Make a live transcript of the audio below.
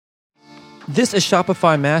This is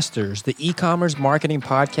Shopify Masters, the e-commerce marketing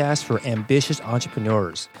podcast for ambitious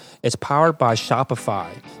entrepreneurs. It's powered by Shopify,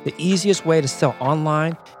 the easiest way to sell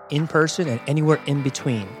online, in person, and anywhere in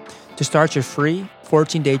between. To start your free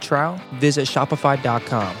 14-day trial, visit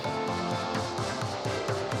shopify.com.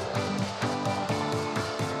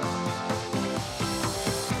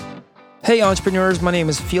 Hey entrepreneurs, my name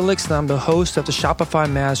is Felix and I'm the host of the Shopify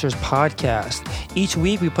Masters podcast. Each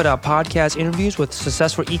week we put out podcast interviews with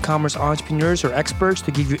successful e-commerce entrepreneurs or experts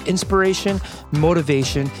to give you inspiration,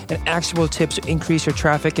 motivation, and actionable tips to increase your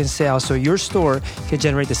traffic and sales so your store can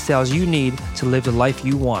generate the sales you need to live the life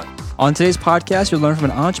you want. On today's podcast, you'll learn from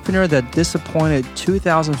an entrepreneur that disappointed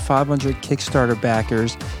 2,500 Kickstarter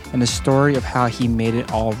backers and the story of how he made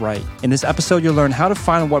it all right. In this episode, you'll learn how to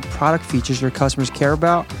find what product features your customers care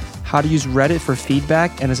about, how to use Reddit for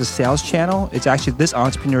feedback and as a sales channel. It's actually this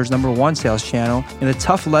entrepreneur's #1 sales channel, and a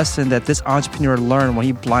tough lesson that this entrepreneur learned when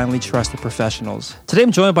he blindly trusted professionals. Today,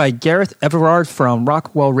 I'm joined by Gareth Everard from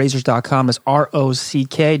RockwellRazors.com. That's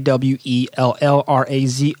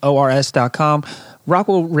RockwellRazors.com.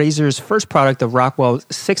 Rockwell Razor's first product, the Rockwell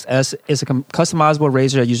 6S, is a customizable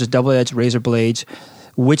razor that uses double-edged razor blades,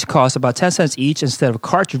 which cost about 10 cents each instead of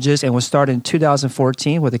cartridges, and was started in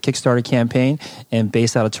 2014 with a Kickstarter campaign and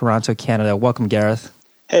based out of Toronto, Canada. Welcome, Gareth.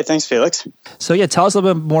 Hey, thanks, Felix. So tell us a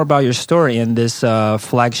little bit more about your story and this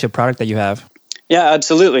flagship product that you have. Yeah,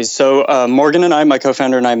 absolutely. So Morgan and I, my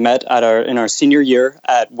co-founder, and I met in our senior year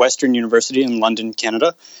at Western University in London,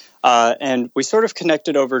 Canada. And we sort of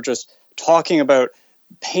connected over just talking about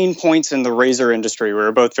pain points in the razor industry. We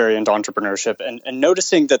were both very into entrepreneurship and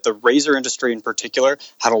noticing that the razor industry in particular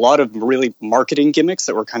had a lot of really marketing gimmicks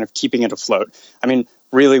that were kind of keeping it afloat. I mean,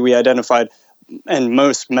 really, we identified, and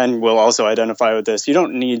most men will also identify with this, you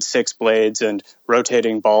don't need 6 blades and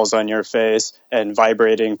rotating balls on your face and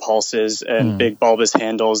vibrating pulses and big bulbous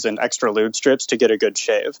handles and extra lube strips to get a good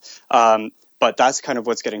shave. But that's kind of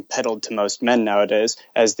what's getting peddled to most men nowadays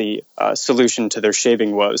as the solution to their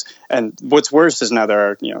shaving woes. And what's worse is now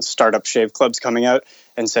there are startup shave clubs coming out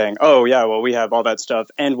and saying, oh, yeah, well, we have all that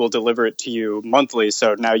stuff and we'll deliver it to you monthly.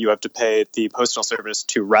 So now you have to pay the postal service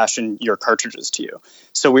to ration your cartridges to you.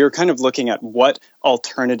 So we were kind of looking at what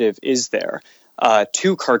alternative is there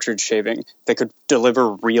to cartridge shaving that could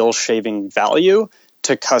deliver real shaving value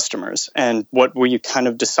to customers. And what we kind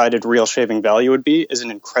of decided real shaving value would be is an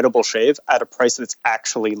incredible shave at a price that's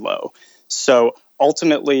actually low. So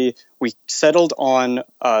ultimately, we settled on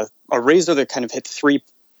a razor that kind of hit 3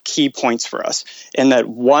 key points for us. In that,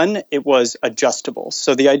 one, it was adjustable.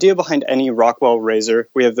 So the idea behind any Rockwell razor,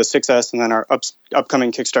 we have the 6S and then our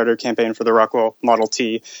upcoming Kickstarter campaign for the Rockwell Model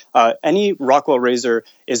T. Any Rockwell razor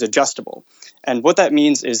is adjustable. And what that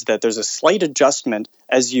means is that there's a slight adjustment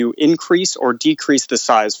as you increase or decrease the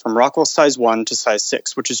size from Rockwell size 1 to size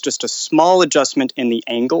 6, which is just a small adjustment in the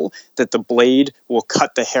angle that the blade will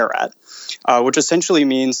cut the hair at, which essentially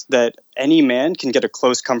means that any man can get a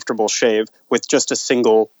close, comfortable shave with just a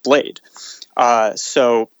single blade.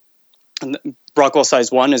 So Rockwell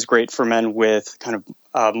size 1 is great for men with kind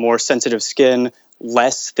of more sensitive skin,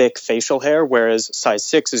 less thick facial hair, whereas size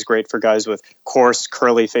 6 is great for guys with coarse,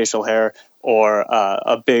 curly facial hair or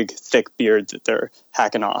a big, thick beard that they're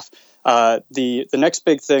hacking off. The next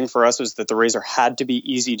big thing for us was that the razor had to be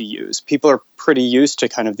easy to use. People are pretty used to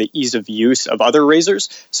kind of the ease of use of other razors,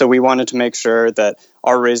 so we wanted to make sure that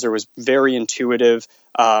our razor was very intuitive.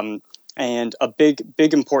 And a big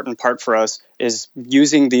important part for us is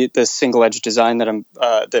using the single edge design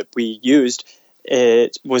that we used.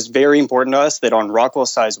 It was very important to us that on Rockwell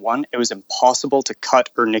size 1, it was impossible to cut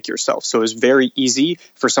or nick yourself. So it was very easy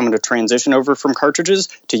for someone to transition over from cartridges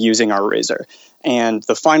to using our razor. And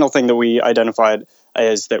the final thing that we identified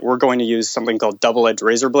is that we're going to use something called double-edged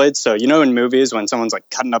razor blades. So, in movies when someone's like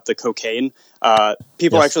cutting up the cocaine,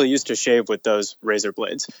 people actually used to shave with those razor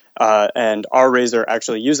blades. And our razor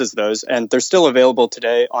actually uses those. And they're still available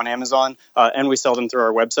today on Amazon. And we sell them through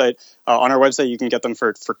our website. On our website, you can get them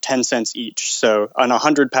for 10 cents each. So an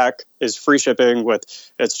 100-pack is free shipping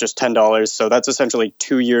it's just $10. So that's essentially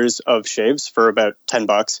 2 years of shaves for about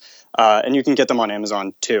 $10. And you can get them on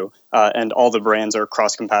Amazon too. And all the brands are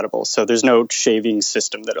cross-compatible. So there's no shaving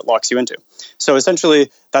system that it locks you into. So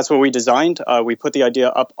essentially, that's what we designed. We put the idea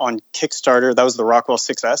up on Kickstarter. That was the Rockwell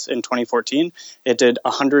 6S in 2014. It did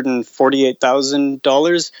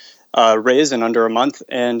 $148,000. raise in under a month.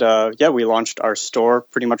 And we launched our store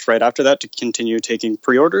pretty much right after that to continue taking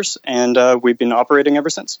pre-orders. And we've been operating ever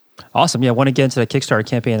since. Awesome. Yeah, I want to get into the Kickstarter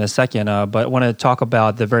campaign in a second, but I want to talk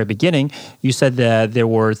about the very beginning. You said that there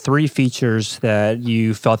were 3 features that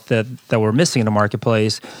you felt that were missing in the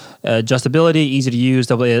marketplace. Adjustability, easy to use,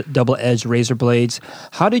 double-edged razor blades.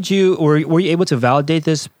 How did were you able to validate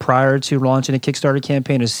this prior to launching a Kickstarter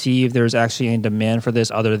campaign to see if there's actually any demand for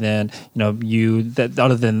this other than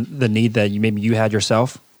other than the need that you had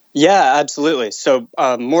yourself? Yeah, absolutely. So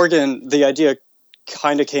Morgan, the idea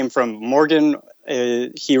kind of came from Morgan.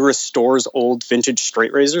 He restores old vintage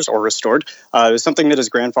straight razors, or restored. It was something that his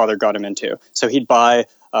grandfather got him into. So he'd buy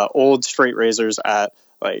old straight razors at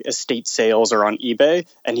like estate sales or on eBay,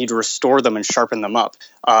 and he'd restore them and sharpen them up,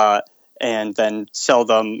 and then sell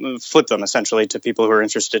them, flip them essentially to people who are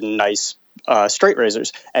interested in nice straight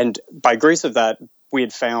razors. And by grace of that, we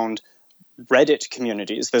had found Reddit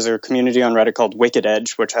communities. There's a community on Reddit called Wicked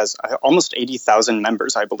Edge, which has almost 80,000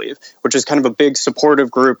 members, I believe, which is kind of a big supportive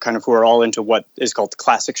group, kind of who are all into what is called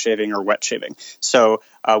classic shaving or wet shaving. So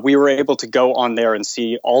we were able to go on there and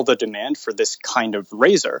see all the demand for this kind of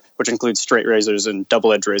razor, which includes straight razors and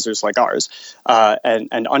double-edged razors like ours,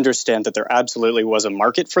 and understand that there absolutely was a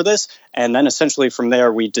market for this. And then essentially from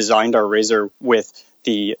there, we designed our razor with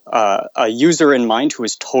a user in mind who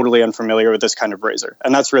is totally unfamiliar with this kind of razor.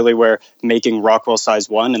 And that's really where making Rockwell size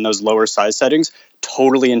 1 and those lower size settings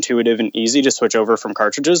totally intuitive and easy to switch over from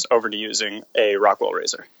cartridges over to using a Rockwell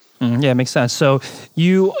razor. Yeah, it makes sense. So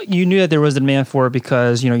you knew that there was a demand for it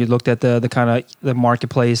because you looked at the kind of the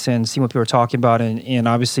marketplace and see what people were talking about, and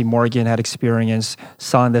obviously Morgan had experience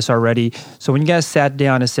selling this already. So when you guys sat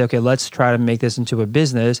down and said, okay, let's try to make this into a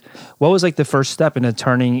business, what was like the first step into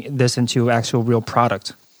turning this into actual real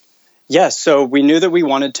product? Yeah, so we knew that we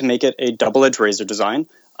wanted to make it a double-edged razor design.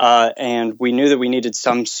 And we knew that we needed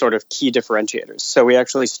some sort of key differentiators. So we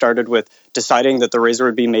actually started with deciding that the razor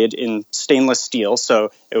would be made in stainless steel. So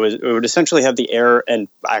it would essentially have the air and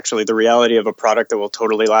actually the reality of a product that will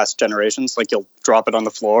totally last generations. Like you'll drop it on the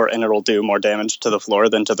floor and it'll do more damage to the floor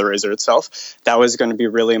than to the razor itself. That was going to be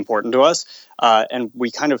really important to us. And we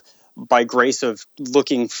kind of, by grace of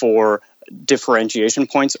looking for differentiation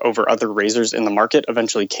points over other razors in the market,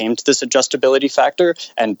 eventually came to this adjustability factor.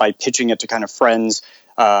 And by pitching it to kind of friends,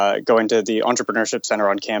 going to the Entrepreneurship Center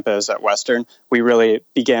on campus at Western, we really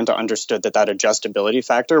began to understand that adjustability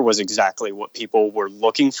factor was exactly what people were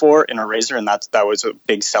looking for in a razor, and that was a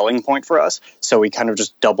big selling point for us. So we kind of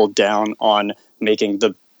just doubled down on making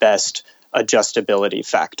the best adjustability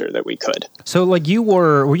factor that we could. So like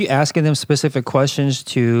were you asking them specific questions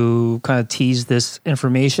to kind of tease this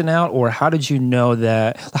information out, or how did you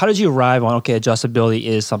arrive on, okay, adjustability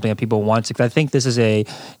is something that people want? Because I think this is a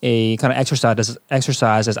kind of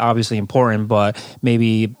exercise that's obviously important, but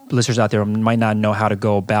maybe listeners out there might not know how to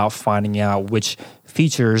go about finding out which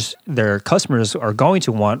features their customers are going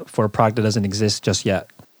to want for a product that doesn't exist just yet.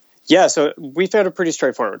 Yeah, so we found it pretty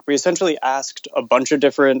straightforward. We essentially asked a bunch of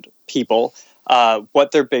different people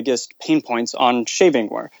what their biggest pain points on shaving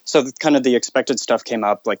were. So kind of the expected stuff came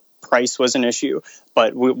up, like price was an issue,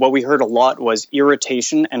 but what we heard a lot was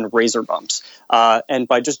irritation and razor bumps. And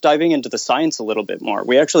by just diving into the science a little bit more,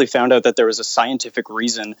 we actually found out that there was a scientific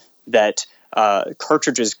reason that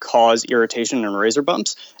cartridges cause irritation and razor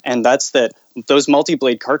bumps, and that's that those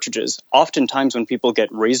multi-blade cartridges, oftentimes when people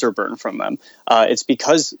get razor burn from them, it's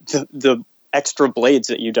because the extra blades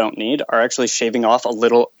that you don't need are actually shaving off a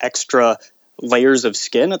little extra layers of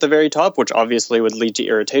skin at the very top, which obviously would lead to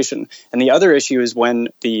irritation. And the other issue is when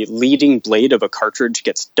the leading blade of a cartridge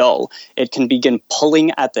gets dull, it can begin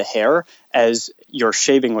pulling at the hair as you're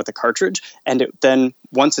shaving with the cartridge, and then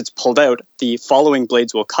once it's pulled out, the following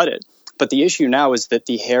blades will cut it. But the issue now is that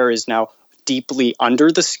the hair is now deeply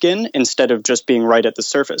under the skin instead of just being right at the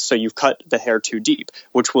surface. So you've cut the hair too deep,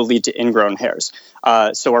 which will lead to ingrown hairs.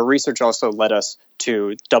 So our research also led us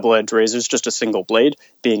to double-edged razors, just a single blade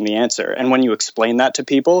being the answer. And when you explain that to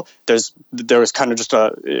people, there was kind of just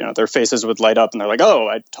their faces would light up and they're like, oh,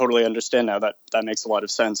 I totally understand now. That makes a lot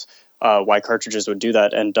of sense why cartridges would do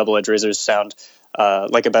that. And double-edged razors sound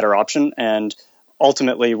like a better option. And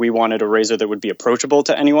ultimately, we wanted a razor that would be approachable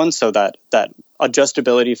to anyone, so that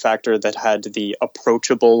adjustability factor that had the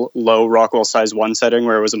approachable low Rockwell size 1 setting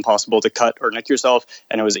where it was impossible to cut or nick yourself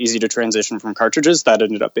and it was easy to transition from cartridges, that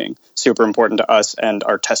ended up being super important to us and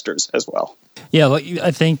our testers as well. Yeah, I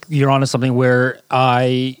think you're onto something where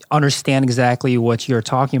I understand exactly what you're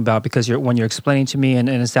talking about, because when you're explaining to me, and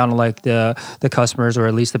it sounded like the customers, or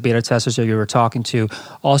at least the beta testers that you were talking to,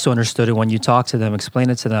 also understood it when you talked to them, explained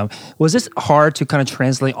it to them. Was this hard to kind of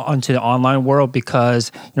translate onto the online world?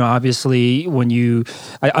 Because obviously when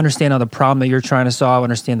I understand the problem that you're trying to solve,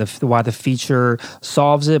 understand why the feature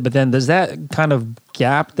solves it, but then does that kind of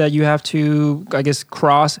gap that you have to, I guess,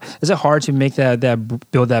 cross, is it hard to make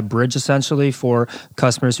build that bridge essentially for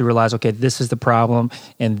customers who realize, okay, this is the problem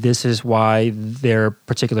and this is why their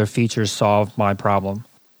particular features solve my problem?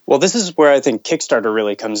 Well, this is where I think Kickstarter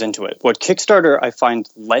really comes into it. What Kickstarter, I find,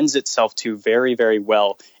 lends itself to very, very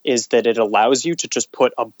well is that it allows you to just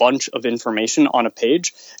put a bunch of information on a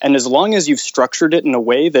page. And as long as you've structured it in a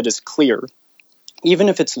way that is clear, even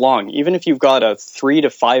if it's long, even if you've got a 3 to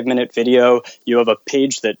 5 minute video, you have a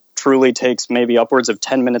page that truly takes maybe upwards of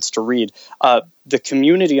 10 minutes to read. The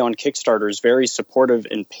community on Kickstarter is very supportive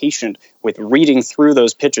and patient with reading through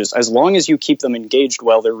those pitches. As long as you keep them engaged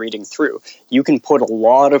while they're reading through, you can put a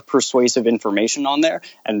lot of persuasive information on there.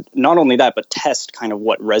 And not only that, but test kind of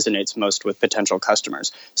what resonates most with potential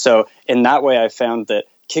customers. So in that way, I found that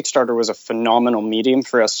Kickstarter was a phenomenal medium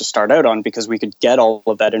for us to start out on because we could get all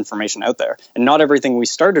of that information out there. And not everything we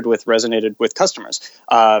started with resonated with customers.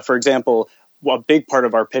 For example, a big part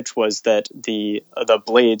of our pitch was that the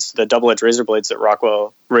blades, the double-edged razor blades that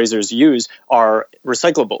Rockwell razors use are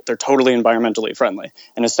recyclable. They're totally environmentally friendly.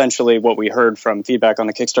 And essentially what we heard from feedback on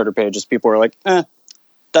the Kickstarter page is people were like, that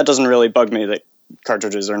doesn't really bug me that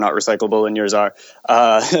cartridges are not recyclable and yours are.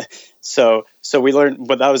 So we learned,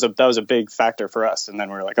 but that was a big factor for us. And then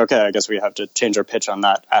we were like, okay, I guess we have to change our pitch on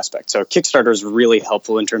that aspect. So Kickstarter is really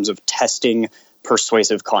helpful in terms of testing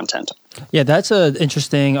persuasive content. Yeah, that's an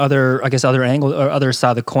interesting other angle or other side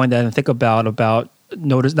of the coin that I didn't think about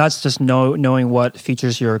notice, not just knowing what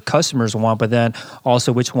features your customers want, but then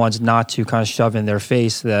also which ones not to kind of shove in their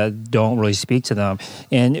face that don't really speak to them.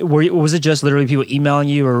 And was it just literally people emailing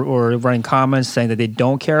you or writing comments saying that they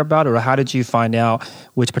don't care about it? Or how did you find out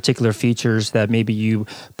which particular features that maybe you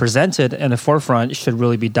presented in the forefront should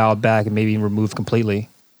really be dialed back and maybe removed completely?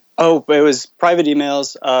 Oh, it was private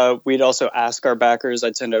emails. We'd also ask our backers.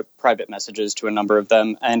 I'd send out private messages to a number of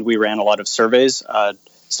them, and we ran a lot of surveys,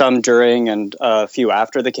 some during and a few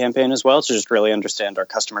after the campaign as well, to just really understand our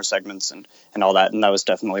customer segments and all that. And that was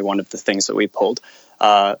definitely one of the things that we pulled.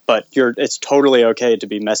 But it's totally okay to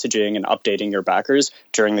be messaging and updating your backers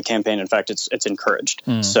during the campaign. In fact, it's encouraged.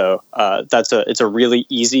 So it's a really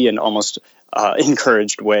easy and almost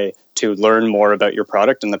encouraged way to learn more about your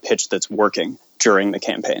product and the pitch that's working during the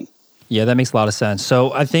campaign. Yeah, that makes a lot of sense.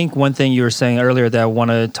 So I think one thing you were saying earlier that I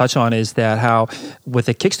want to touch on is that how with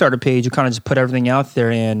a Kickstarter page, you kind of just put everything out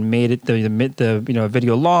there and made it the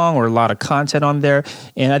video long or a lot of content on there.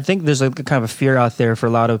 And I think there's a kind of a fear out there for a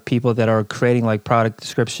lot of people that are creating like product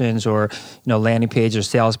descriptions or landing pages or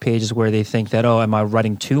sales pages where they think that, oh, am I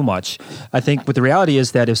writing too much? I think what the reality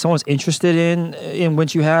is that if someone's interested in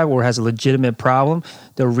what you have or has a legitimate problem,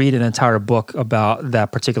 they'll read an entire book about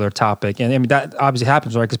that particular topic. And I mean, that obviously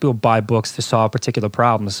happens, right? Because people buy books to solve particular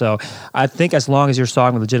problems. So I think as long as you're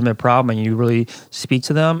solving a legitimate problem and you really speak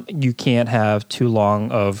to them, you can't have too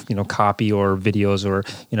long of, copy or videos or,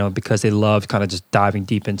 because they love kind of just diving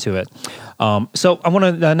deep into it. So I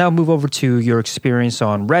want to now move over to your experience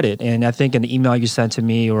on Reddit. And I think in the email you sent to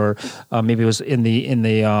me, or maybe it was in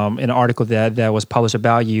an article that was published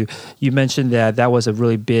about you, you mentioned that was a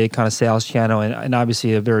really big kind of sales channel and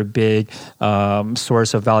obviously a very big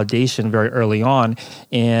source of validation very early on.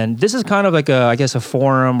 And this is kind of like a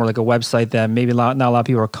forum or like a website that maybe not a lot of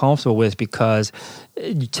people are comfortable with because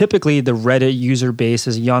typically the Reddit user base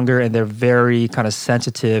is younger and they're very kind of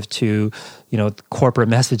sensitive to, corporate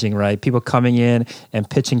messaging, right? People coming in and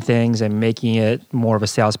pitching things and making it more of a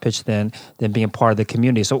sales pitch than being part of the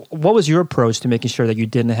community. So what was your approach to making sure that you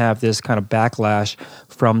didn't have this kind of backlash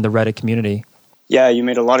from the Reddit community? Yeah, you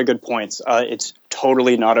made a lot of good points. It's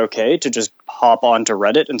totally not okay to just hop onto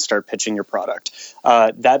Reddit and start pitching your product.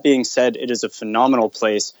 That being said, it is a phenomenal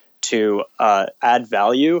place to add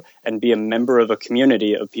value and be a member of a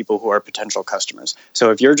community of people who are potential customers.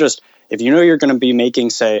 So if you're going to be making,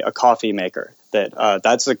 say, a coffee maker,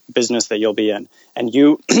 that's a business that you'll be in, and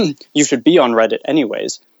you should be on Reddit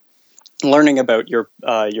anyways, learning about your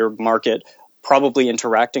market, probably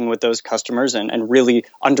interacting with those customers and really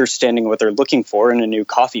understanding what they're looking for in a new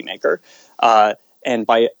coffee maker. And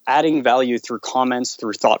by adding value through comments,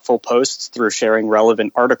 through thoughtful posts, through sharing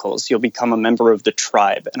relevant articles, you'll become a member of the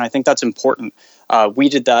tribe. And I think that's important. We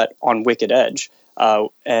did that on Wicked Edge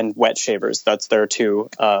and Wet Shavers. That's their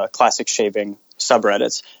two classic shaving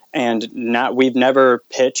subreddits. And now we've never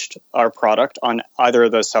pitched our product on either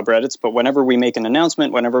of those subreddits, but whenever we make an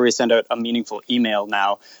announcement, whenever we send out a meaningful email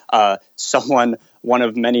now, one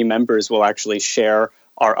of many members will actually share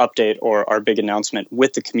our update or our big announcement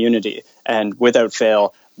with the community. And without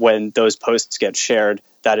fail, when those posts get shared,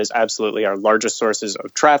 that is absolutely our largest sources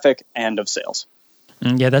of traffic and of sales.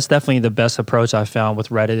 Yeah, that's definitely the best approach I found with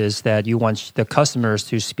Reddit is that you want the customers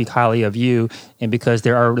to speak highly of you. And because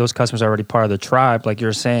those customers are already part of the tribe, like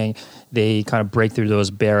you're saying, they kind of break through those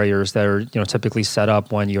barriers that are typically set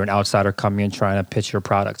up when you're an outsider coming in trying to pitch your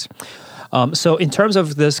product. So in terms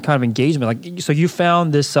of this kind of engagement, so you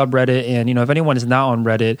found this subreddit, and if anyone is not on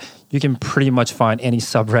Reddit, you can pretty much find any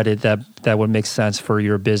subreddit that would make sense for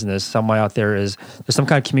your business. Somewhere out there's some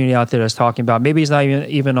kind of community out there that's talking about. Maybe it's not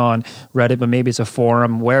even on Reddit, but maybe it's a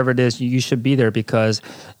forum. Wherever it is, you should be there because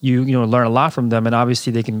you learn a lot from them, and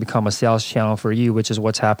obviously they can become a sales channel for you, which is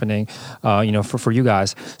what's happening, for you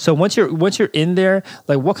guys. So once you're in there,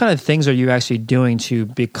 like what kind of things are you actually doing to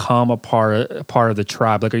become a part of the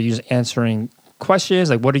tribe? Like, are you just answering questions?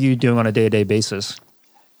 Like, what are you doing on a day-to-day basis?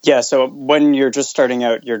 Yeah, so when you're just starting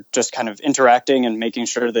out, you're just kind of interacting and making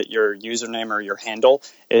sure that your username or your handle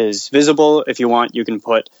is visible. If you want, you can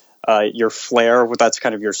put your flair, that's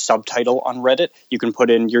kind of your subtitle on Reddit. You can put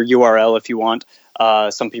in your URL if you want.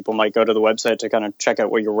 Some people might go to the website to kind of check out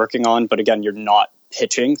what you're working on. But again, you're not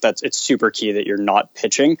pitching. It's super key that you're not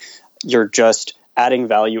pitching. You're just adding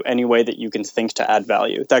value any way that you can think to add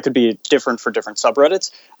value. That could be different for different subreddits,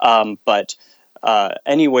 but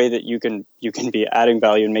any way that you can be adding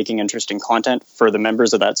value and making interesting content for the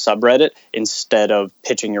members of that subreddit instead of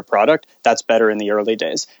pitching your product, that's better in the early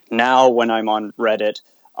days. Now, when I'm on Reddit,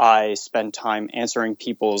 I spend time answering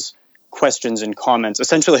people's questions and comments.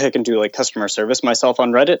 Essentially, I can do like customer service myself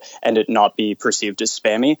on Reddit and it not be perceived as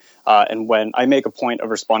spammy. And when I make a point of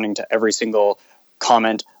responding to every single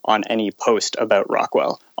comment on any post about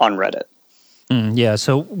Rockwell on Reddit. Yeah.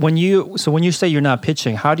 So when you say you're not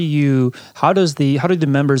pitching, how do the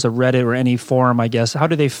members of Reddit or any forum, I guess, how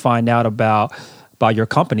do they find out about your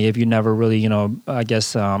company if you never really,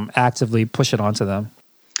 actively push it onto them?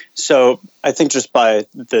 So I think just by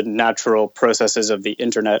the natural processes of the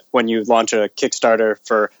internet, when you launch a Kickstarter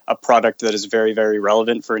for a product that is very, very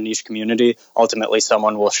relevant for a niche community, ultimately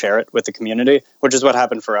someone will share it with the community, which is what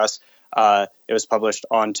happened for us. It was published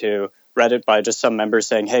onto Reddit by just some members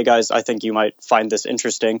saying, hey guys, I think you might find this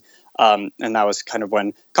interesting. And that was kind of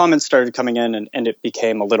when comments started coming in and it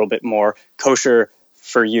became a little bit more kosher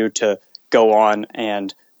for you to go on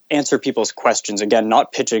and answer people's questions. Again,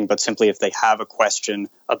 not pitching, but simply if they have a question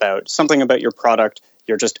about something about your product,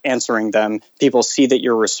 you're just answering them. People see that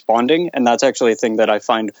you're responding. And that's actually a thing that I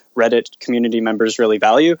find Reddit community members really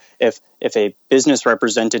value. If a business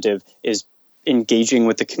representative is engaging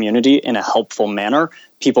with the community in a helpful manner,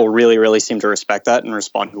 people really, really seem to respect that and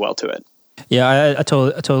respond well to it. Yeah, I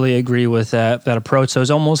totally agree with that approach. So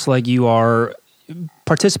it's almost like you are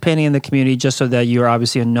participating in the community just so that you're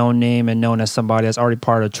obviously a known name and known as somebody that's already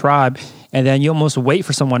part of the tribe. And then you almost wait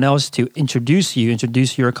for someone else to introduce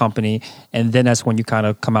your company. And then that's when you kind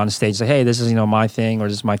of come out on stage and say, hey, this is, my thing, or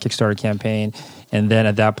this is my Kickstarter campaign. And then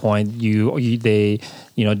at that point, they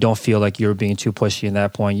don't feel like you're being too pushy. At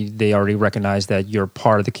that point, they already recognize that you're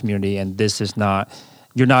part of the community, and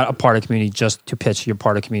you're not a part of the community just to pitch. You're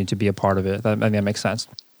part of the community to be a part of it. I mean, that makes sense.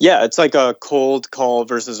 Yeah, it's like a cold call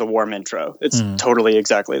versus a warm intro. It's totally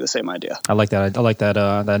exactly the same idea. I like that. I like that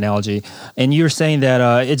analogy. And you're saying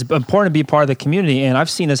that it's important to be part of the community. And I've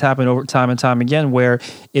seen this happen over time and time again, where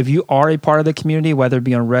if you are a part of the community, whether it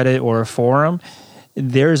be on Reddit or a forum,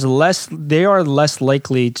 they are less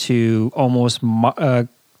likely to almost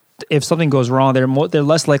if something goes wrong, they're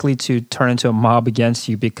less likely to turn into a mob against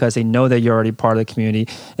you because they know that you're already part of the community,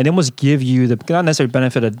 and they almost give you not necessarily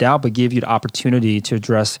benefit of doubt, but give you the opportunity to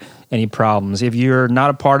address any problems. If you're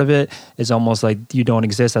not a part of it, it's almost like you don't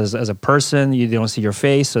exist as a person. They don't see your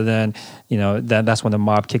face, so then that's when the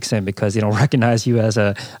mob kicks in because they don't recognize you as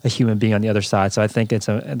a human being on the other side. So I think that's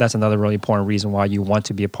another really important reason why you want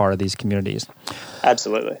to be a part of these communities.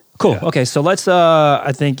 Absolutely. Cool. Yeah. Okay, so let's.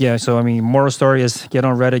 Moral story is get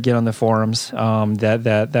on Reddit, get on the forums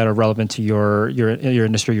that are relevant to your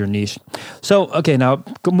industry, your niche. So, okay, now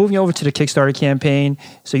moving over to the Kickstarter campaign.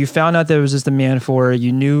 So you found out there was this demand for it.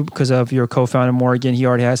 You knew because of your co-founder Morgan, he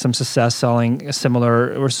already had some success solving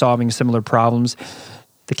similar problems.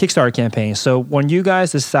 The Kickstarter campaign. So when you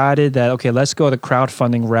guys decided that, okay, let's go the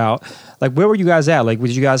crowdfunding route, like where were you guys at? Like,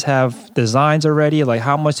 did you guys have designs already? Like,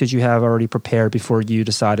 how much did you have already prepared before you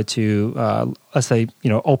decided to, let's say,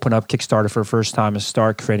 open up Kickstarter for the first time and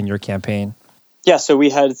start creating your campaign? Yeah, so we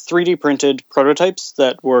had 3D printed prototypes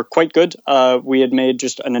that were quite good. We had made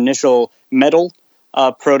just an initial metal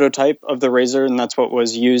prototype of the Razor, and that's what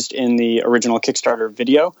was used in the original Kickstarter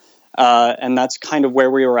video. And that's kind of where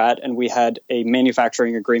we were at. And we had a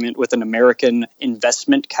manufacturing agreement with an American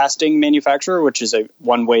investment casting manufacturer, which is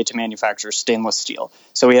one way to manufacture stainless steel.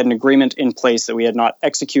 So we had an agreement in place that we had not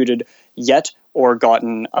executed yet or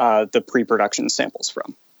gotten the pre-production samples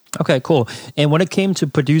from. Okay, cool. And when it came to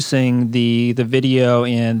producing the video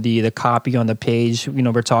and the copy on the page,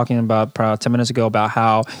 we're talking about probably 10 minutes ago about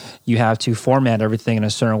how you have to format everything in a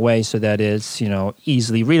certain way so that it's,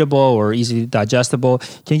 easily readable or easily digestible.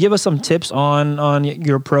 Can you give us some tips on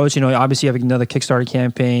your approach? Obviously you have another Kickstarter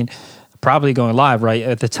campaign probably going live, right,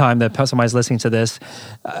 at the time that somebody's listening to this.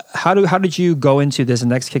 How did you go into this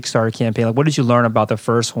next Kickstarter campaign? Like, what did you learn about the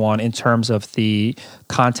first one in terms of the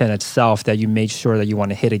content itself that you made sure that you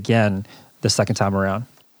want to hit again the second time around?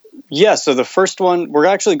 Yeah, so the first one, we're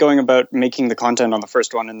actually going about making the content on the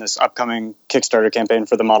first one in this upcoming Kickstarter campaign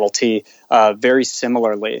for the Model T very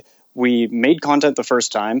similarly. We made content the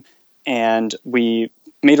first time, and we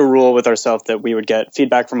made a rule with ourselves that we would get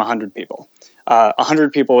feedback from 100 people.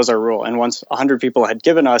 100 people was our rule. And once 100 people had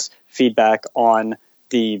given us feedback on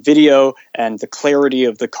the video and the clarity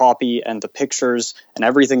of the copy and the pictures and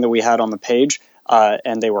everything that we had on the page,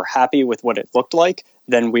 and they were happy with what it looked like,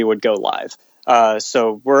 then we would go live.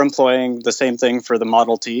 So we're employing the same thing for the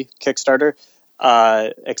Model T Kickstarter,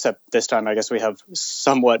 except this time I guess we have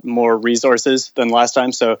somewhat more resources than last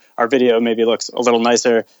time. So our video maybe looks a little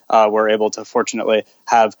nicer. We're able to fortunately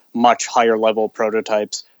have much higher level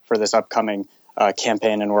prototypes for this upcoming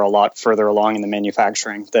campaign, and we're a lot further along in the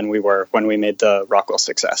manufacturing than we were when we made the Rockwell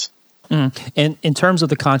Success. And in terms of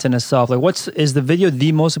the content itself, like is the video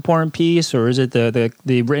the most important piece, or is it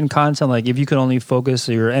the written content? Like, if you could only focus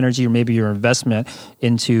your energy or maybe your investment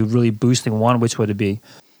into really boosting one, which would it be?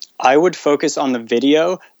 I would focus on the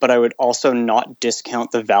video, but I would also not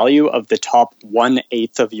discount the value of the top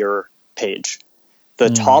 1/8 of your page. The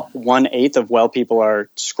top 1/8 of while people are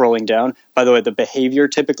scrolling down. By the way, the behavior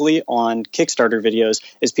typically on Kickstarter videos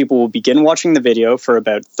is people will begin watching the video for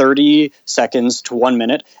about 30 seconds to 1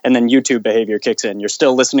 minute, and then YouTube behavior kicks in. You're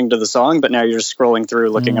still listening to the song, but now you're just scrolling through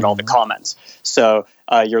looking at all the comments. So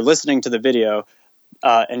you're listening to the video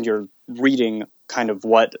and you're reading kind of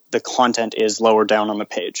what the content is lower down on the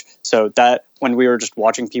page. So that when we were just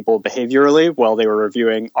watching people behaviorally while they were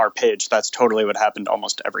reviewing our page, that's totally what happened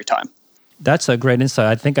almost every time. That's a great insight.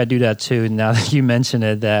 I think I do that too. Now that you mention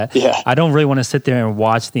it, I don't really want to sit there and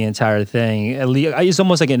watch the entire thing. It's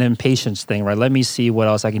almost like an impatience thing, right? Let me see what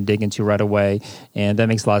else I can dig into right away, and that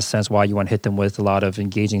makes a lot of sense why you want to hit them with a lot of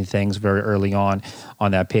engaging things very early on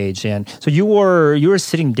that page. And so you were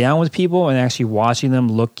sitting down with people and actually watching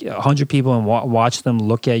them look 100 people and watch them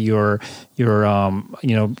look at your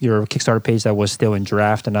Kickstarter page that was still in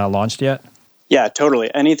draft and not launched yet. Yeah, totally.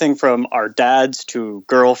 Anything from our dads to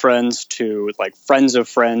girlfriends to like friends of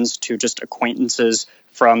friends to just acquaintances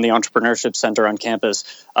from the Entrepreneurship Center on campus.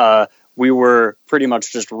 We were pretty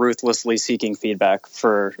much just ruthlessly seeking feedback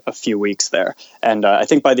for a few weeks there. And I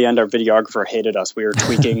think by the end, our videographer hated us. We were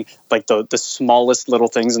tweaking like the smallest little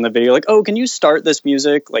things in the video, like, oh, can you start this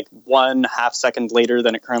music like 1/2 second later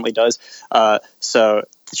than it currently does? So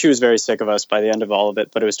she was very sick of us by the end of all of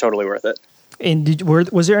it, but it was totally worth it. And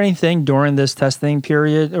was there anything during this testing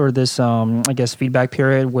period or this, feedback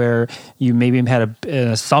period where you maybe had an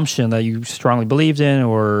assumption that you strongly believed in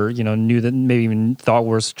or, knew that maybe even thought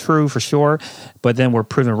was true for sure, but then were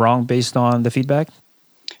proven wrong based on the feedback?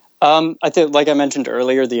 I think, like I mentioned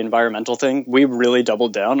earlier, the environmental thing, we really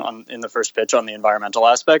doubled down in the first pitch on the environmental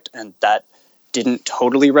aspect, and that didn't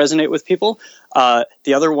totally resonate with people.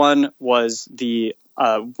 The other one was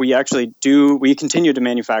we continue to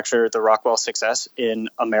manufacture the Rockwell Success in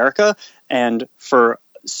America. And for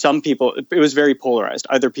some people, it was very polarized.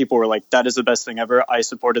 Either people were like, that is the best thing ever. I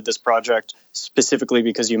supported this project specifically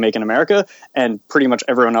because you make in America. And pretty much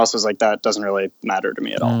everyone else was like, that doesn't really matter to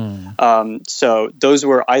me at all. So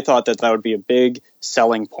I thought that would be a big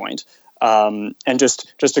selling point. And just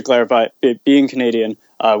to clarify, being Canadian,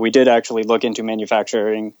 we did actually look into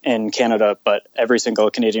manufacturing in Canada, but every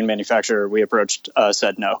single Canadian manufacturer we approached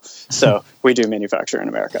said no. So we do manufacture in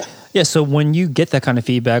America. Yeah, so when you get that kind of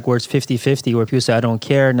feedback where it's 50-50, where people say, I don't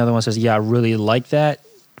care, another one says, yeah, I really like that,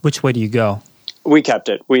 which way do you go? We kept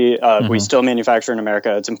it. We still manufacture in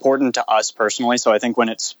America. It's important to us personally, so I think when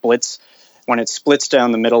it splits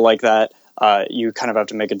down the middle like that, you kind of have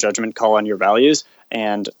to make a judgment call on your values.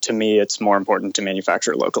 And to me, it's more important to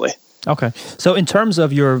manufacture locally. Okay. So in terms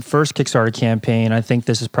of your first Kickstarter campaign, I think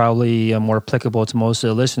this is probably more applicable to most of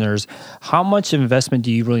the listeners. How much investment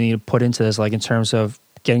do you really need to put into this, like in terms of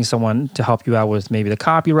getting someone to help you out with maybe the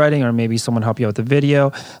copywriting or maybe someone help you out with the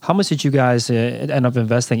video? How much did you guys end up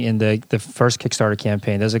investing in the first Kickstarter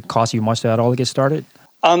campaign? Does it cost you much at all to get started?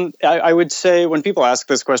 I would say when people ask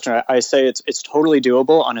this question, I say it's totally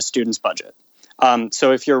doable on a student's budget.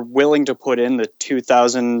 So if you're willing to put in the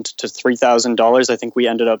 $2,000 to $3,000, I think we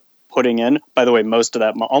ended up putting in. By the way,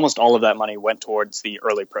 almost all of that money went towards the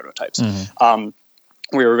early prototypes. Mm-hmm.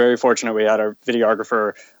 We were very fortunate. We had our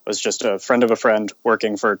videographer was just a friend of a friend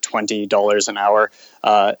working for $20 an hour.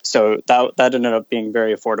 So that ended up being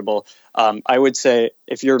very affordable. I would say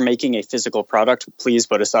if you're making a physical product, please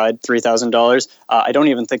put aside $3,000. I don't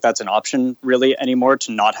even think that's an option really anymore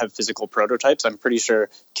to not have physical prototypes. I'm pretty sure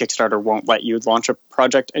Kickstarter won't let you launch a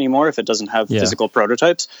project anymore if it doesn't have physical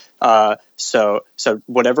prototypes. So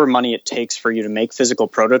whatever money it takes for you to make physical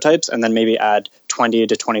prototypes, and then maybe add 20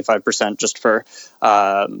 to 25% just for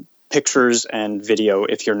pictures and video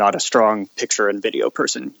if you're not a strong picture and video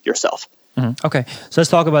person yourself. Mm-hmm. Okay, so let's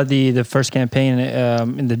talk about the first campaign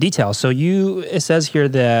in the details. So it says here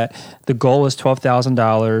that the goal was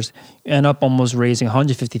 $12,000, end up almost raising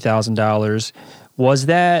 $150,000. Was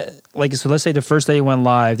that so let's say the first day you went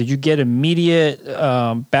live, did you get immediate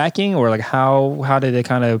backing, or how did it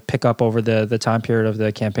kind of pick up over the time period of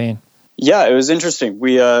the campaign? Yeah, it was interesting.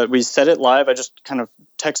 We set it live. I just kind of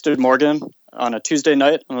texted Morgan on a Tuesday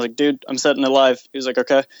night. I was like, dude, I'm setting it live. He was like,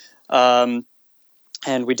 okay. And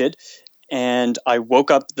we did. And I woke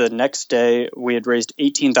up the next day, we had raised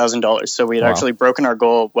 $18,000. So we had actually broken our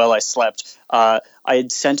goal while I slept. I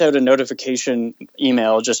had sent out a notification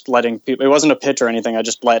email just letting people, it wasn't a pitch or anything. I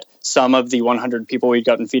just let some of the 100 people we'd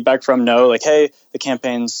gotten feedback from know, like, hey, the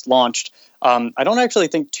campaign's launched. I don't actually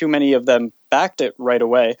think too many of them backed it right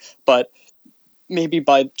away, but maybe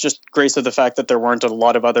by just grace of the fact that there weren't a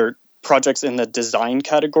lot of other projects in the design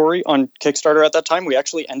category on Kickstarter at that time, we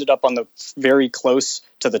actually ended up on the very close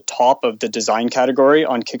to the top of the design category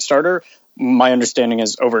on Kickstarter. My understanding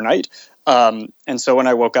is overnight. And so when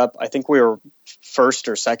I woke up, I think we were first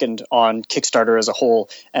or second on Kickstarter as a whole.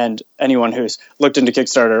 And anyone who's looked into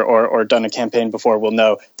Kickstarter or done a campaign before will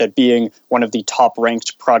know that being one of the top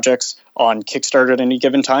ranked projects on Kickstarter at any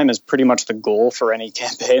given time is pretty much the goal for any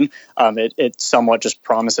campaign. It somewhat just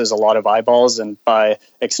promises a lot of eyeballs and by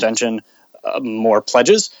extension, more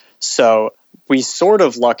pledges. So we sort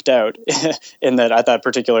of lucked out in that at that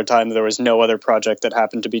particular time, there was no other project that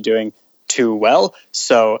happened to be doing too well.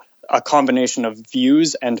 So a combination of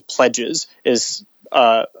views and pledges is,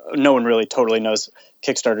 no one really totally knows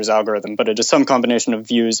Kickstarter's algorithm, but it is some combination of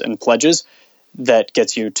views and pledges that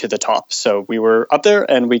gets you to the top. So we were up there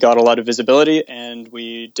and we got a lot of visibility and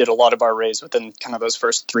we did a lot of our raise within kind of those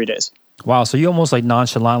first 3 days. Wow. So you almost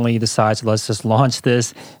nonchalantly decided, let's just launch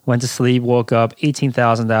this, went to sleep, woke up,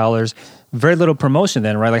 $18,000. Very little promotion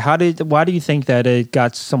then, right? Why do you think that it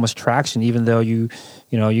got so much traction, even though you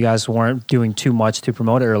guys weren't doing too much to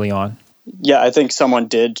promote it early on? Yeah, I think someone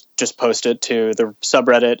did just post it to the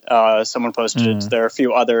subreddit. Someone posted it. There are a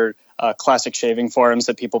few other classic shaving forums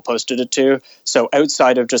that people posted it to. So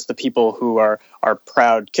outside of just the people who are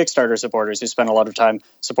proud Kickstarter supporters who spend a lot of time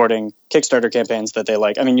supporting Kickstarter campaigns that they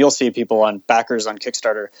like. I mean, you'll see people on backers on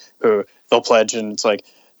Kickstarter who they'll pledge and it's like,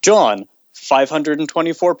 John,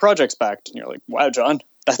 524 projects backed. And you're like, wow, John,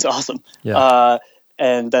 that's awesome. Yeah.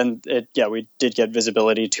 And then, we did get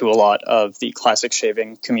visibility to a lot of the classic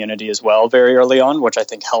shaving community as well very early on, which I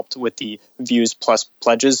think helped with the views plus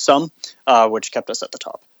pledges which kept us at the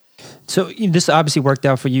top. So this obviously worked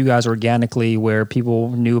out for you guys organically, where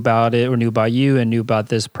people knew about it or knew about you and knew about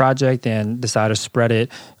this project and decided to spread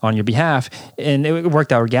it on your behalf. And it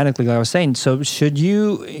worked out organically, like I was saying. So would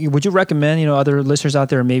you recommend, other listeners out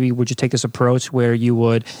there, maybe would you take this approach where you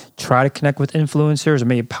would try to connect with influencers or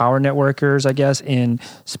maybe power networkers, I guess, in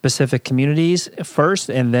specific communities first,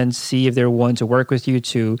 and then see if they're willing to work with you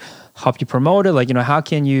to help you promote it? How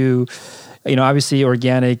can you... obviously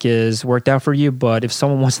organic is worked out for you, but if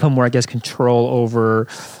someone wants some more, I guess, control over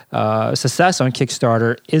success on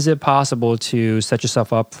Kickstarter, is it possible to set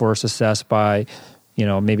yourself up for success by,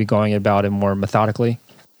 maybe going about it more methodically?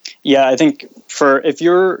 Yeah, I think if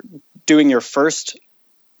you're doing your first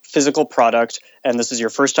physical product and this is your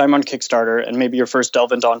first time on Kickstarter and maybe your first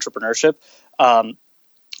delve into entrepreneurship,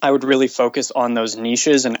 I would really focus on those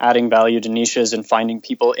niches and adding value to niches and finding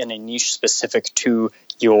people in a niche specific to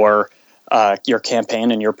your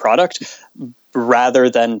campaign and your product, rather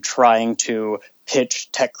than trying to pitch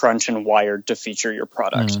TechCrunch and Wired to feature your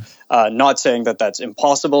product. Not saying that that's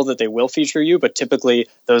impossible, that they will feature you, but typically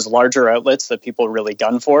those larger outlets that people really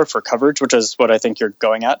gun for coverage, which is what I think you're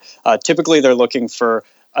going at, typically they're looking for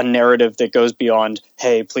a narrative that goes beyond,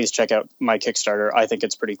 hey, please check out my Kickstarter. I think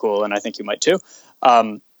it's pretty cool and I think you might too.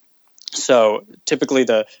 So typically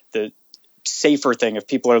the safer thing, if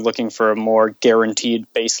people are looking for a more guaranteed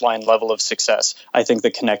baseline level of success, I think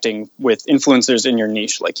that connecting with influencers in your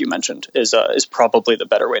niche, like you mentioned, is probably the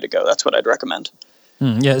better way to go. That's what I'd recommend.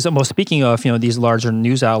 Yeah. So, well, speaking of these larger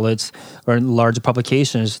news outlets or larger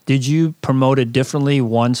publications, did you promote it differently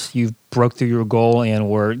once you broke through your goal and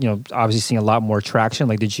were obviously seeing a lot more traction?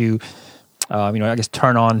 Like, did you I guess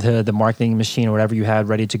turn on the marketing machine or whatever you had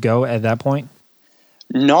ready to go at that point?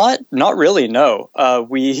 Not really. No.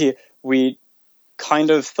 We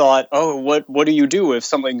kind of thought, oh, what do you do if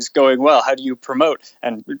something's going well? How do you promote?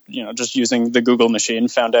 And just using the Google machine,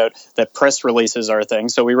 found out that press releases are a thing.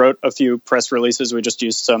 So we wrote a few press releases. We just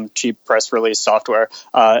used some cheap press release software,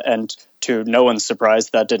 and to no one's surprise,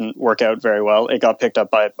 that didn't work out very well. It got picked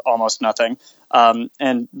up by almost nothing.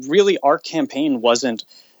 And really, our campaign wasn't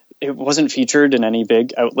featured in any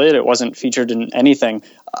big outlet. It wasn't featured in anything.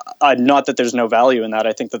 Not that there's no value in that.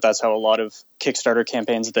 I think that that's how a lot of Kickstarter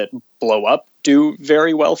campaigns that blow up do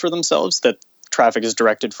very well for themselves, that traffic is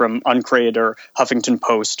directed from Uncrate or Huffington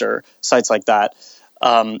Post or sites like that.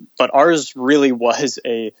 But ours really was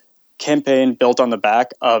a campaign built on the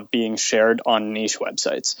back of being shared on niche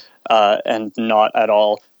websites, and not at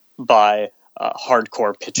all by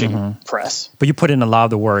hardcore pitching press. But you put in a lot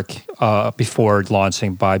of the work before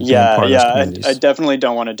launching by being part of those communities. I definitely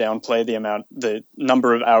don't want to downplay the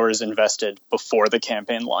number of hours invested before the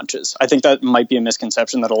campaign launches. I think that might be a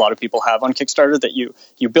misconception that a lot of people have on Kickstarter, that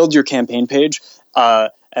you build your campaign page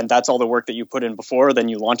and that's all the work that you put in before, then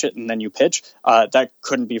you launch it and then you pitch. That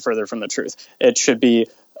couldn't be further from the truth. It should be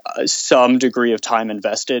some degree of time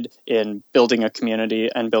invested in building a community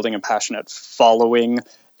and building a passionate following,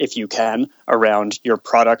 if you can, around your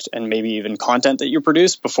product and maybe even content that you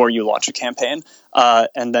produce before you launch a campaign.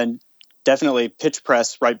 And then definitely pitch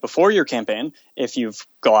press right before your campaign if you've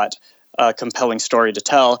got a compelling story to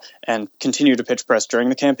tell, and continue to pitch press during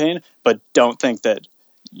the campaign. But don't think that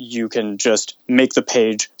you can just make the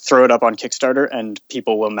page, throw it up on Kickstarter, and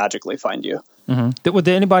people will magically find you. Did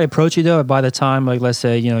anybody approach you though by the time, like, let's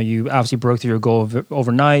say, you obviously broke through your goal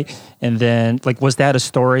overnight, and then was that a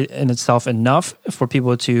story in itself enough for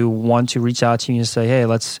people to want to reach out to you and say, hey,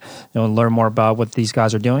 let's learn more about what these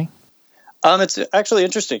guys are doing? It's actually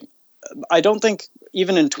interesting. I don't think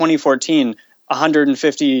even in 2014,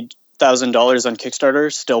 $150,000 on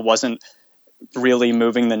Kickstarter still wasn't really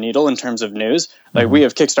moving the needle in terms of news. We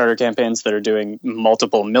have Kickstarter campaigns that are doing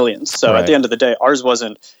multiple millions. So at the end of the day, ours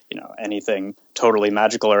wasn't, anything totally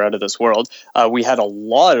magical or out of this world. We had a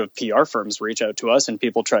lot of PR firms reach out to us and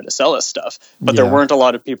people try to sell us stuff, but there weren't a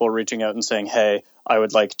lot of people reaching out and saying, hey, I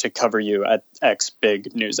would like to cover you at X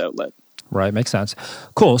big news outlet. Right, makes sense.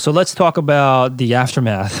 Cool. So let's talk about the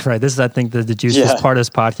aftermath, right? This is, I think, the juiciest part of this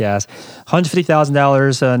podcast.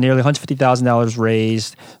 $150,000, nearly $150,000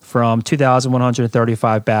 raised from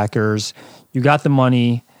 2,135 backers. You got the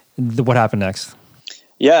money. What happened next?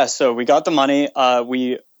 Yeah, so we got the money.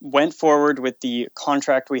 We went forward with the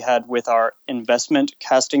contract we had with our investment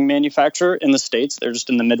casting manufacturer in the States. They're just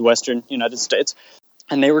in the Midwestern United States.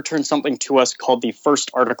 And they returned something to us called the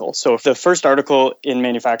first article. So if the first article in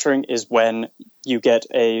manufacturing is when you get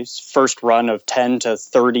a first run of 10 to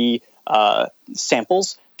 30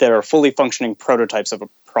 samples that are fully functioning prototypes of a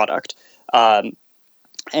product. And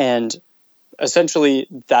essentially,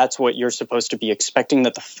 that's what you're supposed to be expecting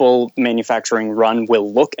that the full manufacturing run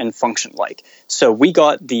will look and function like. So we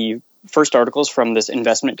got the first articles from this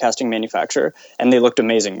investment casting manufacturer, and they looked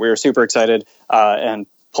amazing. We were super excited and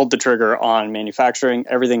pulled the trigger on manufacturing.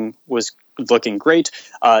 Everything was looking great.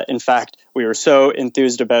 In fact, we were so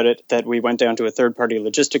enthused about it that we went down to a third-party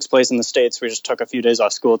logistics place in the States. We just took a few days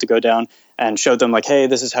off school to go down and showed them, hey,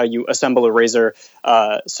 this is how you assemble a razor.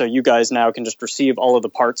 So you guys now can just receive all of the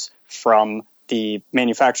parts from the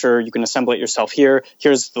manufacturer. You can assemble it yourself here.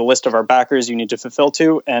 Here's the list of our backers you need to fulfill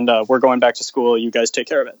to, and we're going back to school. You guys take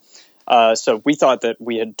care of it. So we thought that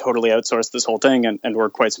we had totally outsourced this whole thing, and we're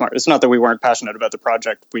quite smart. It's not that we weren't passionate about the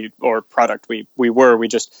product. We were. We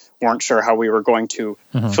just weren't sure how we were going to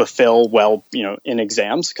fulfill well, in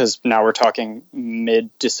exams, because now we're talking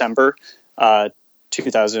mid-December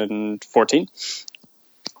 2014.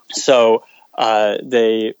 So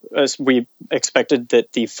we expected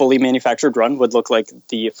that the fully manufactured run would look like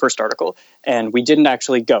the first article, and we didn't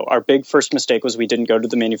actually go. Our big first mistake was we didn't go to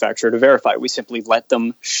the manufacturer to verify. We simply let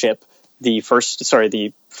them ship the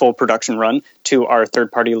full production run to our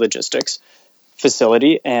third-party logistics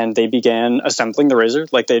facility, and they began assembling the razor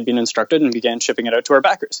like they had been instructed and began shipping it out to our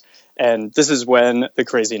backers. And this is when the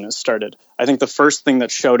craziness started. I think the first thing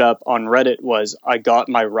that showed up on Reddit was, I got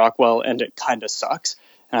my Rockwell and it kind of sucks.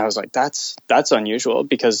 And I was like, that's unusual,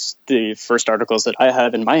 because the first articles that I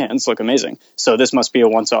have in my hands look amazing. So this must be a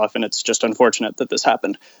once-off, and it's just unfortunate that this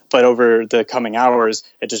happened. But over the coming hours,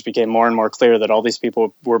 it just became more and more clear that all these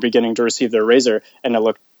people were beginning to receive their razor, and it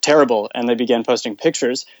looked terrible. And they began posting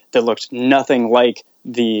pictures that looked nothing like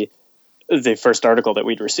the first article that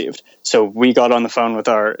we'd received. So we got on the phone with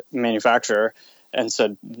our manufacturer and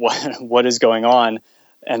said, what is going on?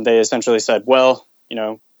 And they essentially said, well,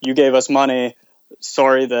 you gave us money.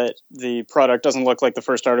 Sorry that the product doesn't look like the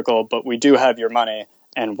first article, but we do have your money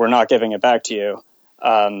and we're not giving it back to you.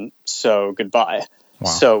 So goodbye.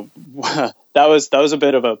 Wow. So that was a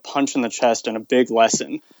bit of a punch in the chest and a big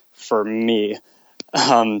lesson for me.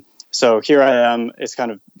 So here I am. It's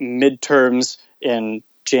kind of midterms in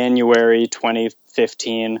January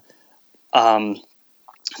 2015.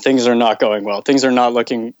 Things are not going well. Things are not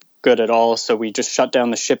looking good at all. So we just shut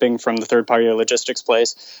down the shipping from the third-party logistics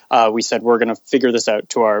place. We said we're going to figure this out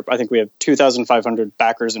to I think we have 2,500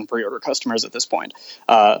 backers and pre-order customers at this point,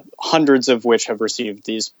 hundreds of which have received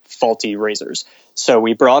these faulty razors. So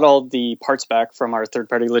we brought all the parts back from our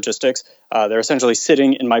third-party logistics. They're essentially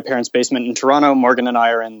sitting in my parents' basement in Toronto. Morgan and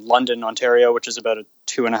I are in London, Ontario, which is about a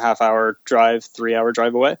 2.5-hour drive, 3-hour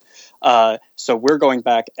drive away. So we're going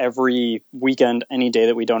back every weekend, any day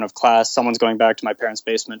that we don't have class. Someone's going back to my parents'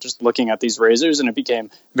 basement, just looking at these razors, and it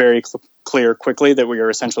became very clear quickly that we were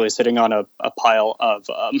essentially sitting on a pile of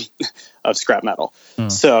scrap metal.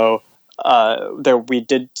 So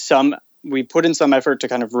we put in some effort to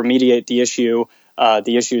kind of remediate the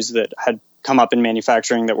issues that had come up in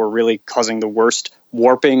manufacturing that were really causing the worst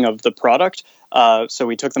warping of the product. So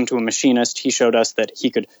we took them to a machinist. He showed us that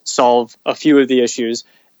he could solve a few of the issues,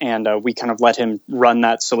 and we kind of let him run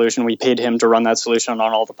that solution. We paid him to run that solution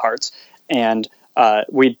on all the parts. And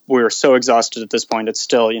we were so exhausted at this point. It's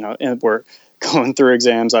still, we're going through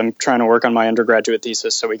exams. I'm trying to work on my undergraduate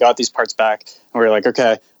thesis. So we got these parts back, and we were like,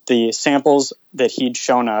 okay, the samples that he'd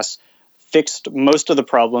shown us fixed most of the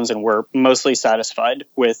problems, and we're mostly satisfied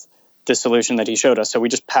with the solution that he showed us. So we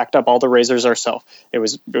just packed up all the razors ourselves. It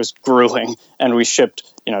was grueling, and we shipped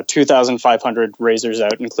 2,500 razors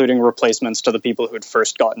out, including replacements to the people who had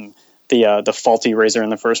first gotten the faulty razor in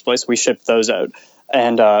the first place. We shipped those out,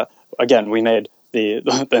 and again, we made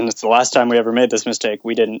and it's the last time we ever made this mistake.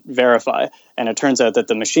 We didn't verify, and it turns out that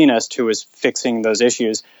the machinist who was fixing those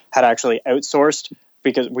issues had actually outsourced,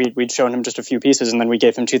 because we'd shown him just a few pieces, and then we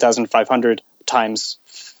gave him 2,500 times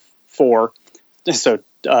 4, so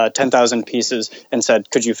 10,000 pieces, and said,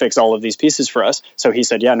 could you fix all of these pieces for us? So he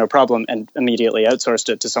said, yeah, no problem, and immediately outsourced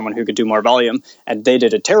it to someone who could do more volume, and they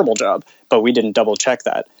did a terrible job, but we didn't double check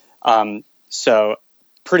that. So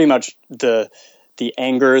pretty much the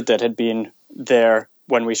anger that had been there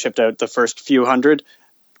when we shipped out the first few hundred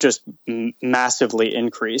just massively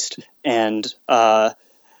increased, and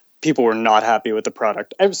people were not happy with the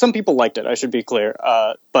product. Some people liked it, I should be clear,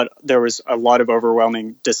 but there was a lot of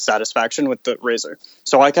overwhelming dissatisfaction with the razor.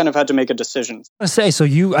 So I kind of had to make a decision. I say, so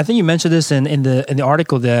I think you mentioned this in the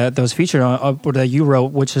article that was featured on, or that you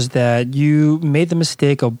wrote, which is that you made the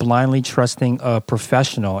mistake of blindly trusting a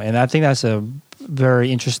professional, and I think that's a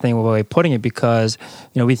very interesting way of putting it, because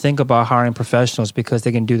we think about hiring professionals because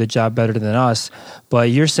they can do the job better than us, but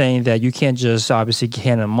you're saying that you can't just obviously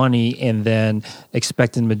hand them money and then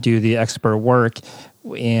expect them to do the expert work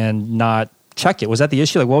and not check it. Was that the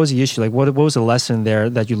issue? Like, what was the issue? Like, what was the lesson there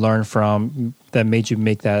that you learned from that made you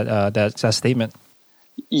make that statement?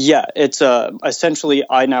 Yeah, it's essentially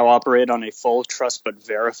I now operate on a full trust but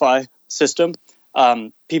verify system.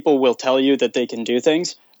 People will tell you that they can do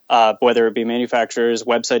things, whether it be manufacturers,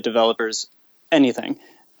 website developers, anything.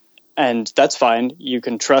 And that's fine. You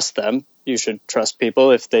can trust them. You should trust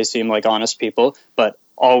people if they seem like honest people, but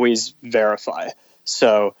always verify.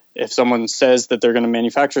 So if someone says that they're going to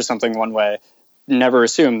manufacture something one way, never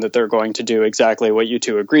assume that they're going to do exactly what you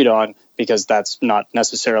two agreed on, because that's not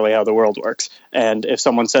necessarily how the world works. And if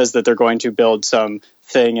someone says that they're going to build some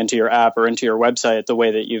thing into your app or into your website the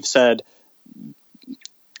way that you've said,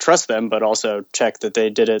 trust them, but also check that they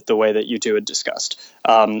did it the way that you two had discussed.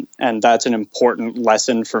 And that's an important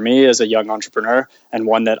lesson for me as a young entrepreneur, and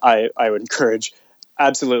one that I would encourage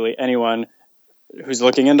absolutely anyone who's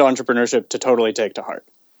looking into entrepreneurship to totally take to heart.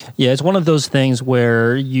 Yeah, it's one of those things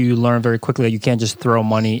where you learn very quickly that you can't just throw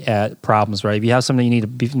money at problems, right? If you have something you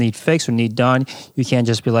need fixed or need done, you can't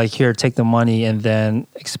just be like, here, take the money and then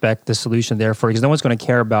expect the solution therefore, because no one's going to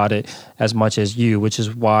care about it as much as you, which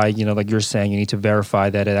is why, like you're saying, you need to verify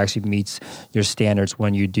that it actually meets your standards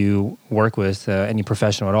when you do work with any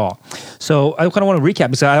professional at all. So I kind of want to recap,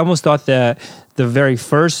 because I almost thought that the very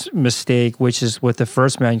first mistake, which is with the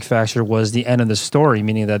first manufacturer, was the end of the story,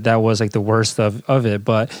 meaning that was like the worst of it.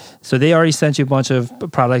 But so they already sent you a bunch of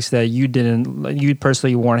products that you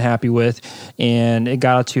personally weren't happy with, and it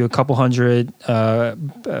got out to a couple hundred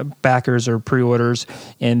backers or pre-orders,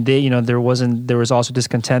 and there was also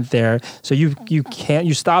discontent there. So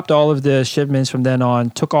you stopped all of the shipments from then on,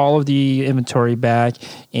 took all of the inventory back,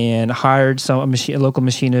 and hired a local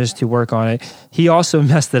machinist to work on it. He also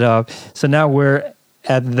messed it up. So now we're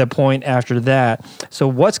at the point after that. So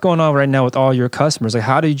what's going on right now with all your customers? Like,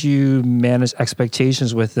 how did you manage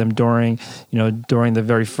expectations with them during the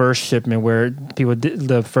very first shipment, where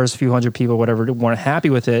the first few hundred people, whatever, weren't happy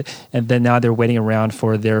with it, and then now they're waiting around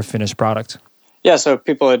for their finished product? Yeah, so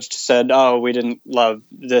people had said, oh, we didn't love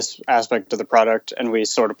this aspect of the product, and we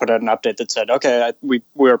sort of put out an update that said, okay,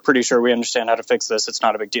 we're pretty sure we understand how to fix this. It's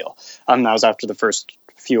not a big deal. That was after the first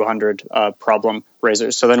few hundred problem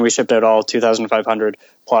razors. So then we shipped out all 2,500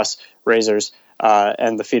 plus razors,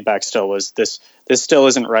 and the feedback still was, this still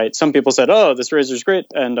isn't right. Some people said, oh, this razor's great,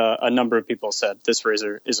 and a number of people said, this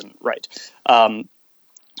razor isn't right.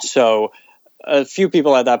 So a few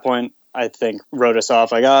people at that point, I think, wrote us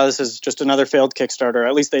off like, this is just another failed Kickstarter.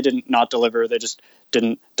 At least they didn't not deliver. They just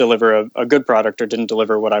didn't deliver a good product, or didn't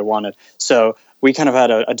deliver what I wanted. So we kind of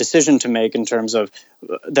had a decision to make in terms of,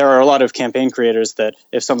 there are a lot of campaign creators that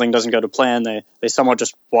if something doesn't go to plan, they somewhat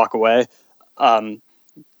just walk away.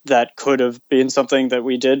 That could have been something that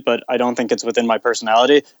we did, but I don't think it's within my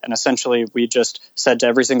personality. And essentially, we just said to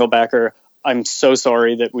every single backer, I'm so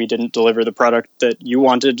sorry that we didn't deliver the product that you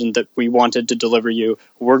wanted and that we wanted to deliver you.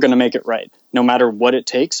 We're going to make it right. No matter what it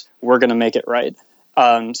takes, we're going to make it right.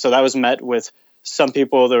 So that was met with some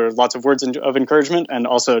people. There were lots of words of encouragement, and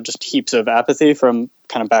also just heaps of apathy from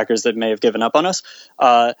kind of backers that may have given up on us.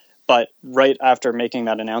 But right after making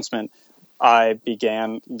that announcement, I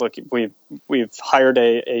began looking. We've hired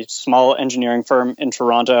a small engineering firm in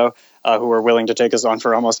Toronto who were willing to take us on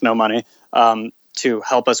for almost no money, to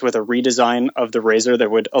help us with a redesign of the razor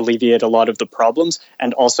that would alleviate a lot of the problems,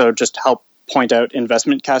 and also just help point out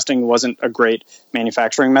investment casting wasn't a great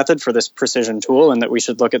manufacturing method for this precision tool, and that we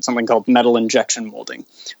should look at something called metal injection molding,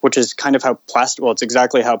 which is kind of how it's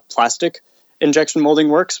exactly how plastic injection molding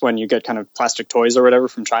works when you get kind of plastic toys or whatever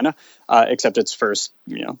from China, except it's for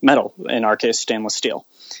metal, in our case stainless steel.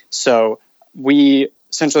 So we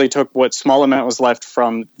essentially took what small amount was left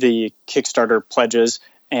from the Kickstarter pledges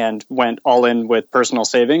and went all in with personal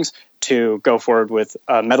savings to go forward with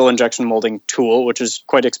a metal injection molding tool, which is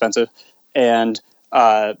quite expensive, and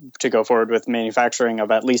to go forward with manufacturing of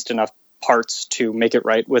at least enough parts to make it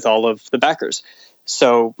right with all of the backers.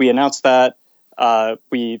 So we announced that. That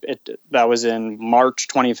was in March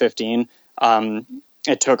 2015.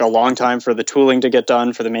 It took a long time for the tooling to get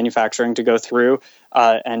done, for the manufacturing to go through,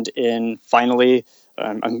 and finally,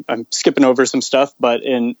 I'm skipping over some stuff, but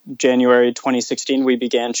in January 2016, we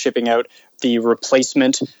began shipping out the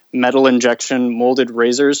replacement metal injection molded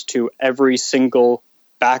razors to every single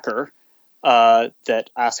backer that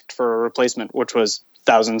asked for a replacement, which was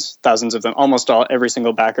thousands of them, every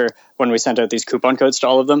single backer. When we sent out these coupon codes to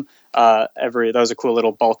all of them, that was a cool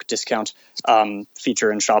little bulk discount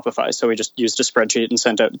feature in Shopify. So we just used a spreadsheet and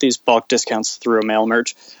sent out these bulk discounts through a mail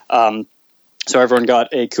merge. So everyone got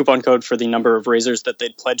a coupon code for the number of razors that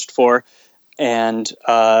they'd pledged for. And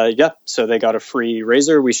so they got a free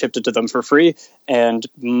razor. We shipped it to them for free. And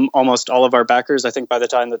almost all of our backers, I think by the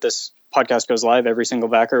time that this podcast goes live, every single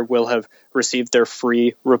backer will have received their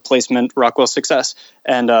free replacement Rockwell Success.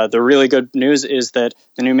 And the really good news is that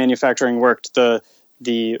the new manufacturing worked.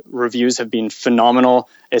 The reviews have been phenomenal.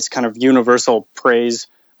 It's kind of universal praise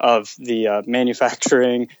of the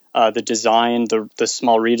manufacturing, the design, the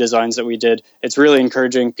small redesigns that we did. It's really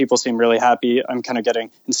encouraging. People seem really happy. I'm kind of getting,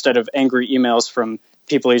 instead of angry emails from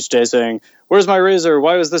people each day saying, where's my razor?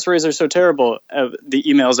 Why was this razor so terrible? The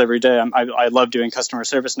emails every day. I love doing customer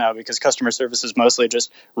service now, because customer service is mostly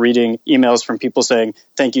just reading emails from people saying,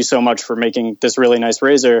 thank you so much for making this really nice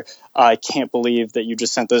razor. I can't believe that you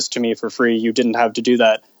just sent this to me for free. You didn't have to do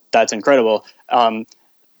that. That's incredible.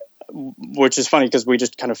 Which is funny, because we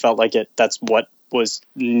just kind of felt like that's what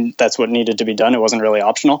needed to be done. It wasn't really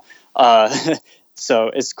optional. So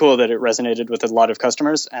it's cool that it resonated with a lot of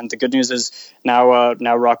customers. And the good news is now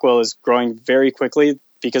Rockwell is growing very quickly,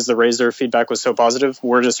 because the razor feedback was so positive.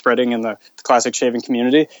 Word is spreading in the classic shaving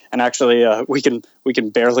community, and actually we can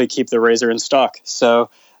barely keep the razor in stock. So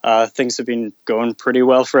things have been going pretty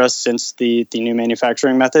well for us since the new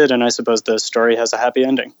manufacturing method, and I suppose the story has a happy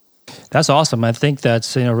ending. That's awesome. I think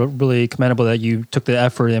that's really commendable that you took the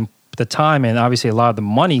effort and the time, and obviously a lot of the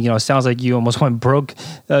money. It sounds like you almost went broke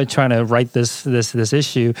trying to write this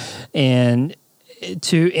issue. And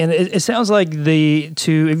it sounds like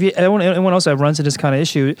anyone else that runs into this kind of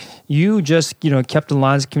issue, you just kept the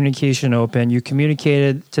lines of communication open. You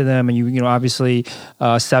communicated to them, and you obviously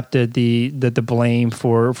accepted the blame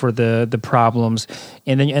for the problems,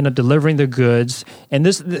 and then you end up delivering the goods. And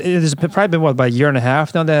this has probably been about a year and a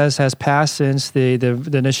half now that has passed since the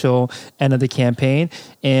initial end of the campaign,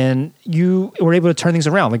 and you were able to turn things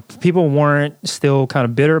around. Like, people weren't still kind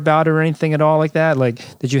of bitter about it or anything at all like that.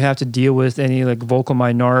 Like, did you have to deal with any like vocal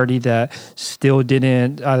minority that still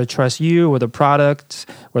didn't either trust you or the product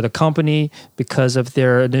or the company because of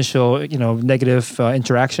their initial negative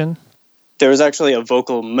interaction? There was actually a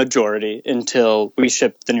vocal majority until we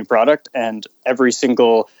shipped the new product, and every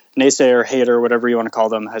single naysayer, hater, whatever you want to call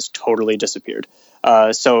them, has totally disappeared.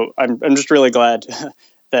 So I'm just really glad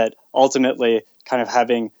that ultimately kind of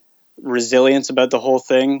having resilience about the whole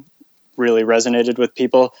thing really resonated with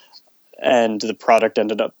people, and the product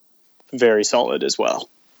ended up very solid as well.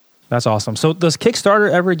 That's awesome. So does Kickstarter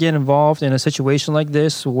ever get involved in a situation like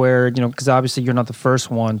this where, because obviously you're not the first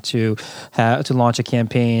one to launch a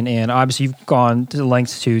campaign, and obviously you've gone to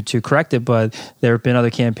lengths to correct it, but there have been other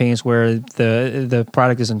campaigns where the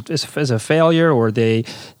product is a failure, or they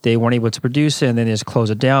weren't able to produce it and then they just close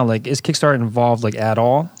it down. Like, is Kickstarter involved like at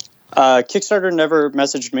all? Kickstarter never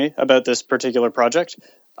messaged me about this particular project.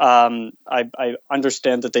 I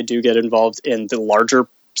understand that they do get involved in the larger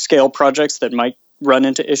scale projects that might run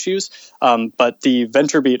into issues. But the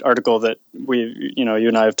VentureBeat article that you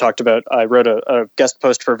and I have talked about, I wrote a guest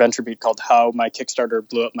post for VentureBeat called "How My Kickstarter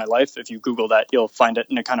Blew Up My Life." If you Google that, you'll find it,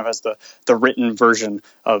 and it kind of has the written version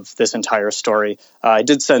of this entire story. I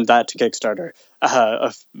did send that to Kickstarter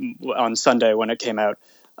on Sunday when it came out.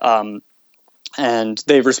 And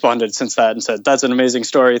they've responded since that and said, "That's an amazing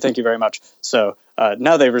story. Thank you very much." So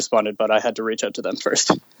now they've responded, but I had to reach out to them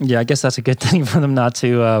first. Yeah, I guess that's a good thing for them not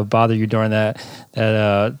to bother you during that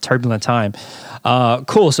turbulent time.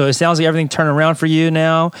 Cool. So it sounds like everything turned around for you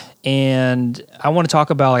now. And I want to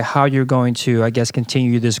talk about like how you're going to, I guess,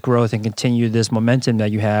 continue this growth and continue this momentum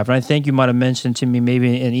that you have. And I think you might have mentioned to me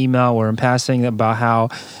maybe in email or in passing about how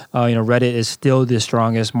Reddit is still the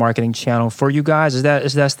strongest marketing channel for you guys. Is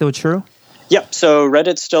that still true? Yep. So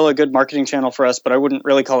Reddit's still a good marketing channel for us, but I wouldn't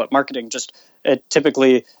really call it marketing. Just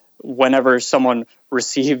typically, whenever someone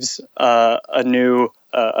receives a new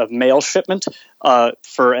mail shipment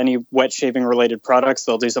for any wet shaving related products,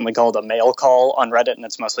 they'll do something called a mail call on Reddit, and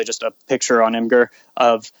it's mostly just a picture on Imgur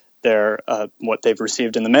of their what they've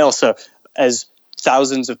received in the mail. So as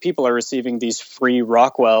thousands of people are receiving these free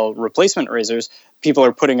Rockwell replacement razors, people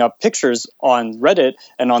are putting up pictures on Reddit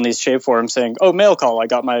and on these shave forums saying, "Oh, mail call, I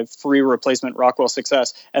got my free replacement Rockwell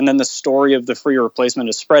success." And then the story of the free replacement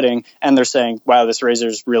is spreading, and they're saying, "Wow, this razor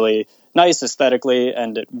is really nice aesthetically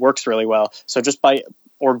and it works really well." So just by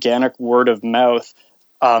organic word of mouth,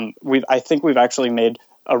 I think we've actually made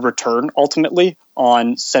a return ultimately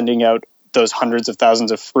on sending out those hundreds of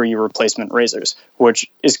thousands of free replacement razors, which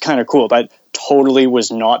is kind of cool. That totally was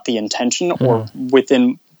not the intention or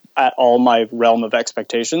within at all my realm of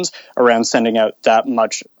expectations around sending out that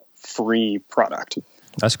much free product.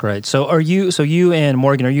 That's great. So you and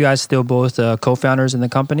Morgan, are you guys still both co-founders in the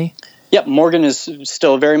company? Yep, Morgan is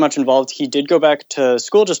still very much involved. He did go back to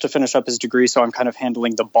school just to finish up his degree, so I'm kind of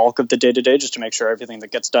handling the bulk of the day-to-day just to make sure everything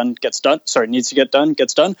that needs to get done,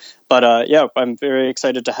 gets done. But yeah, I'm very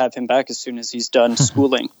excited to have him back as soon as he's done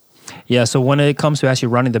schooling. Yeah, so when it comes to actually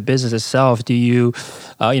running the business itself, do you,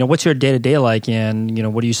 what's your day-to-day like,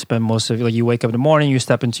 and, what do you spend most of, like, you wake up in the morning, you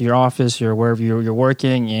step into your office or wherever you're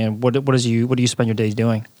working, and what do you spend your days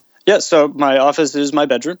doing? Yeah, so my office is my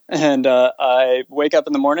bedroom, and I wake up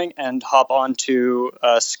in the morning and hop on to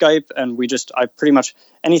Skype, and I pretty much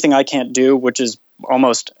anything I can't do, which is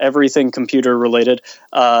almost everything computer related.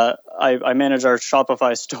 I manage our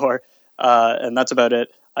Shopify store, and that's about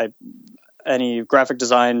it. Any graphic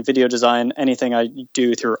design, video design, anything I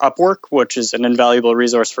do through Upwork, which is an invaluable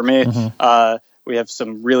resource for me. We have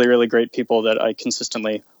some really, really great people that I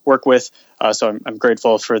consistently work with. So I'm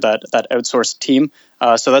grateful for that outsourced team.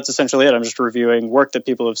 So that's essentially it. I'm just reviewing work that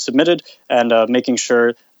people have submitted and making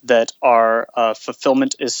sure that our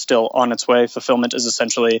fulfillment is still on its way. Fulfillment is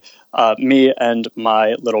essentially me and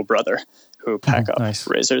my little brother who pack up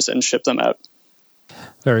razors and ship them out.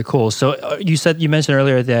 Very cool. So you mentioned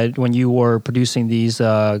earlier that when you were producing these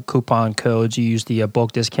coupon codes, you used the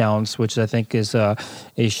bulk discounts, which I think is a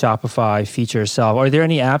Shopify feature itself. Are there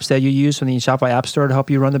any apps that you use from the Shopify App Store to help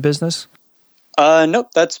you run the business?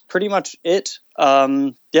 Nope, that's pretty much it.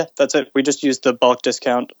 Yeah, that's it. We just use the bulk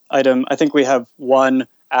discount item. I think we have one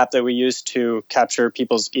app that we use to capture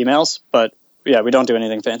people's emails, but yeah, we don't do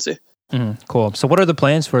anything fancy. Cool. So what are the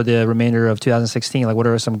plans for the remainder of 2016? Like, what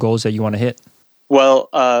are some goals that you want to hit? Well,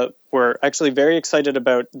 we're actually very excited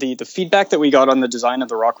about the feedback that we got on the design of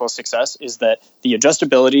the Rockwell 6S is that the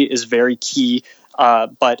adjustability is very key,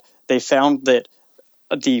 but they found that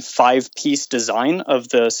the 5-piece design of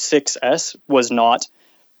the 6S was not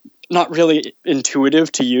really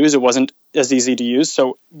intuitive to use. It wasn't as easy to use.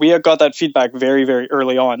 So we have got that feedback very, very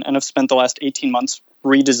early on and have spent the last 18 months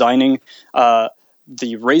redesigning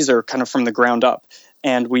the Razor kind of from the ground up.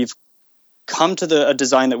 And we've come to a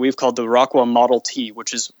design that we've called the Rockwell Model T,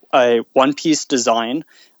 which is a 1-piece design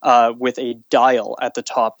with a dial at the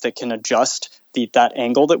top that can adjust that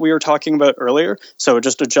angle that we were talking about earlier. So it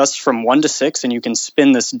just adjusts from 1 to 6, and you can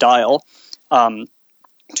spin this dial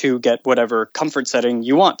to get whatever comfort setting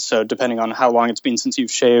you want. So depending on how long it's been since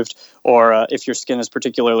you've shaved, or if your skin is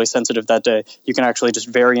particularly sensitive that day, you can actually just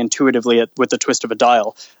very intuitively, with the twist of a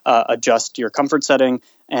dial, adjust your comfort setting.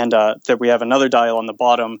 And that we have another dial on the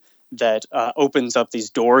bottom that opens up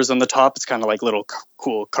these doors on the top. It's kind of like little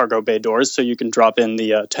cool cargo bay doors, so you can drop in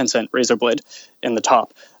the 10-cent razor blade in the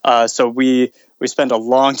top. So we spent a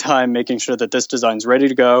long time making sure that this design's ready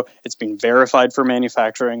to go. It's been verified for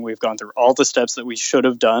manufacturing. We've gone through all the steps that we should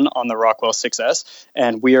have done on the Rockwell 6S,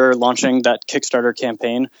 and we are launching that Kickstarter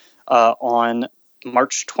campaign on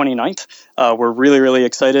March 29th. We're really, really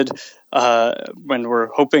excited. When we're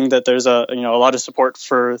hoping that there's a lot of support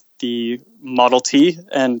for the Model T,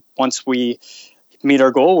 and once we meet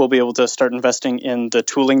our goal, we'll be able to start investing in the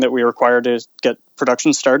tooling that we require to get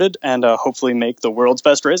production started and hopefully make the world's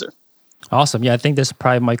best razor. Awesome. Yeah, I think this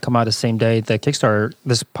probably might come out the same day. The Kickstarter,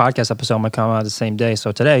 this podcast episode might come out the same day.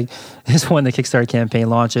 So today is when the Kickstarter campaign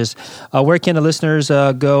launches. Where can the listeners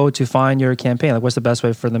go to find your campaign? Like, what's the best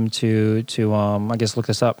way for them to I guess, look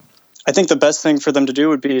this up? I think the best thing for them to do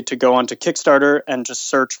would be to go onto Kickstarter and just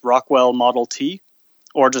search Rockwell Model T,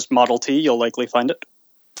 or just Model T. You'll likely find it.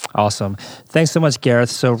 Awesome. Thanks so much, Gareth.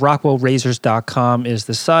 So rockwellrazors.com is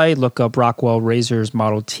the site. Look up Rockwell Razors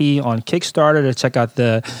Model T on Kickstarter to check out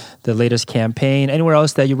the latest campaign. Anywhere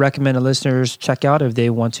else that you recommend the listeners check out if they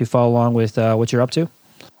want to follow along with what you're up to?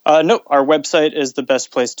 No, our website is the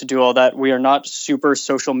best place to do all that. We are not super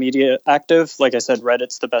social media active. Like I said,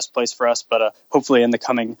 Reddit's the best place for us, but hopefully in the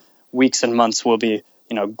coming weeks and months we'll be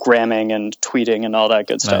gramming and tweeting and all that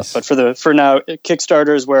good stuff. Nice. But for now,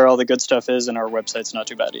 Kickstarter is where all the good stuff is, and our website's not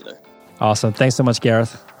too bad either. Awesome. Thanks so much,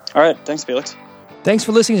 Gareth. All right. Thanks, Felix. Thanks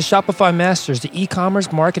for listening to Shopify Masters, the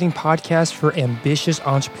e-commerce marketing podcast for ambitious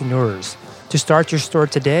entrepreneurs. To start your store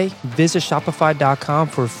today, visit shopify.com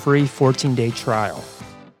for a free 14-day trial.